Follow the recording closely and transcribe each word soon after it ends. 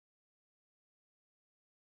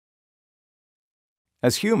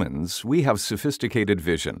As humans, we have sophisticated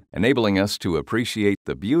vision, enabling us to appreciate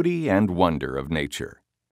the beauty and wonder of nature.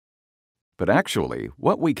 But actually,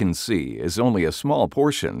 what we can see is only a small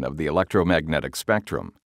portion of the electromagnetic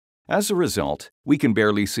spectrum. As a result, we can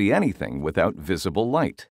barely see anything without visible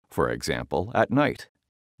light, for example, at night.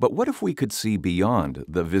 But what if we could see beyond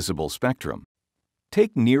the visible spectrum?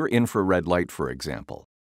 Take near-infrared light, for example.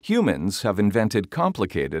 Humans have invented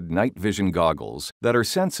complicated night vision goggles that are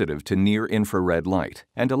sensitive to near-infrared light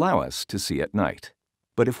and allow us to see at night.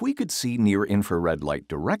 But if we could see near-infrared light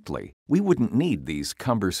directly, we wouldn't need these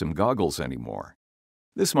cumbersome goggles anymore.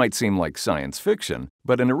 This might seem like science fiction,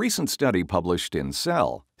 but in a recent study published in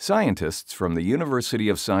Cell, scientists from the University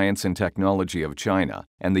of Science and Technology of China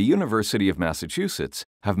and the University of Massachusetts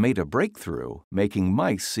have made a breakthrough making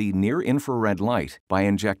mice see near-infrared light by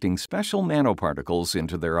injecting special nanoparticles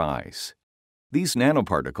into their eyes. These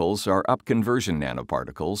nanoparticles are upconversion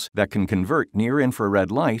nanoparticles that can convert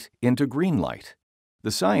near-infrared light into green light. The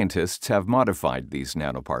scientists have modified these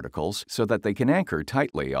nanoparticles so that they can anchor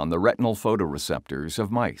tightly on the retinal photoreceptors of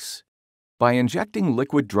mice. By injecting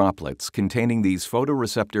liquid droplets containing these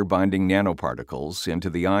photoreceptor-binding nanoparticles into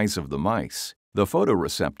the eyes of the mice, the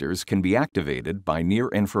photoreceptors can be activated by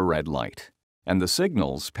near-infrared light, and the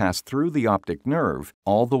signals pass through the optic nerve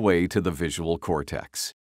all the way to the visual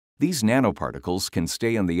cortex. These nanoparticles can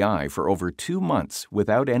stay in the eye for over 2 months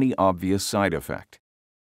without any obvious side effect.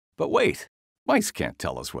 But wait! Mice can't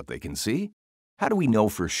tell us what they can see. How do we know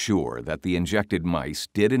for sure that the injected mice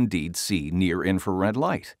did indeed see near-infrared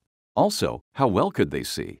light? Also, how well could they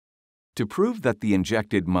see? To prove that the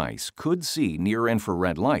injected mice could see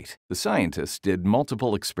near-infrared light, the scientists did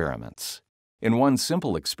multiple experiments. In one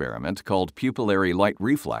simple experiment called pupillary light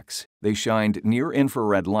reflex, they shined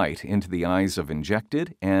near-infrared light into the eyes of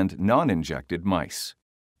injected and non-injected mice.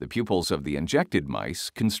 The pupils of the injected mice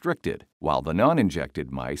constricted, while the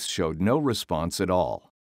non-injected mice showed no response at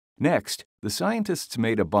all. Next, the scientists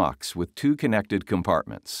made a box with 2 connected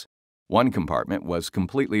compartments. One compartment was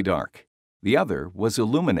completely dark. The other was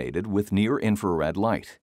illuminated with near-infrared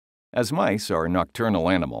light. As mice are nocturnal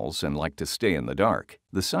animals and like to stay in the dark,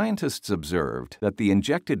 the scientists observed that the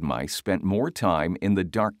injected mice spent more time in the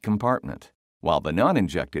dark compartment, while the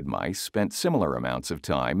non-injected mice spent similar amounts of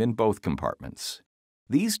time in both compartments.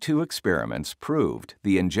 These 2 experiments proved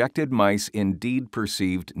the injected mice indeed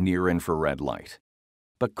perceived near-infrared light.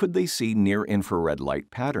 But could they see near-infrared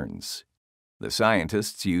light patterns? The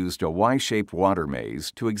scientists used a Y-shaped water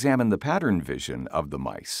maze to examine the pattern vision of the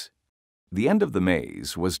mice. The end of the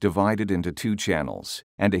maze was divided into 2 channels,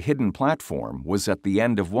 and a hidden platform was at the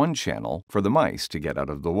end of one channel for the mice to get out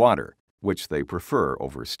of the water, which they prefer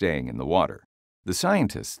over staying in the water. The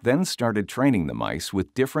scientists then started training the mice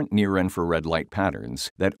with different near-infrared light patterns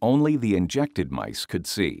that only the injected mice could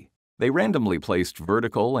see. They randomly placed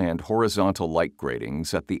vertical and horizontal light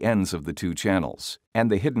gratings at the ends of the 2 channels, and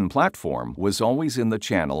the hidden platform was always in the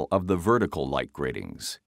channel of the vertical light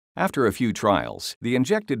gratings. After a few trials, the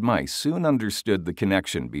injected mice soon understood the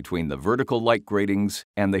connection between the vertical light gratings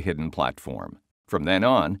and the hidden platform. From then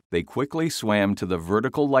on, they quickly swam to the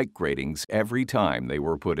vertical light gratings every time they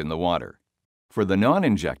were put in the water. For the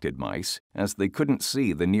non-injected mice, as they couldn't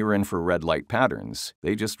see the near-infrared light patterns,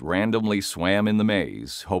 they just randomly swam in the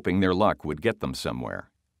maze, hoping their luck would get them somewhere.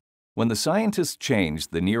 When the scientists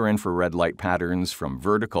changed the near-infrared light patterns from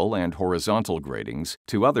vertical and horizontal gratings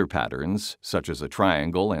to other patterns, such as a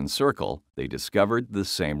triangle and circle, they discovered the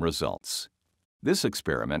same results. This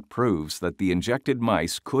experiment proves that the injected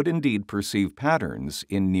mice could indeed perceive patterns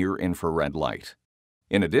in near-infrared light.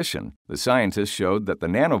 In addition, the scientists showed that the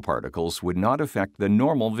nanoparticles would not affect the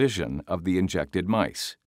normal vision of the injected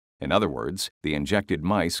mice. In other words, the injected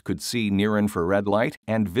mice could see near-infrared light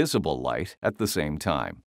and visible light at the same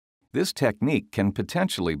time. This technique can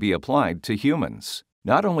potentially be applied to humans,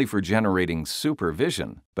 not only for generating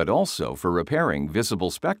supervision, but also for repairing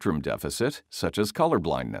visible spectrum deficit, such as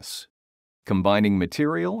colorblindness. Combining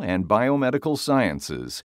material and biomedical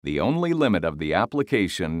sciences, the only limit of the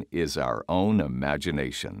application is our own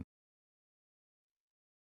imagination.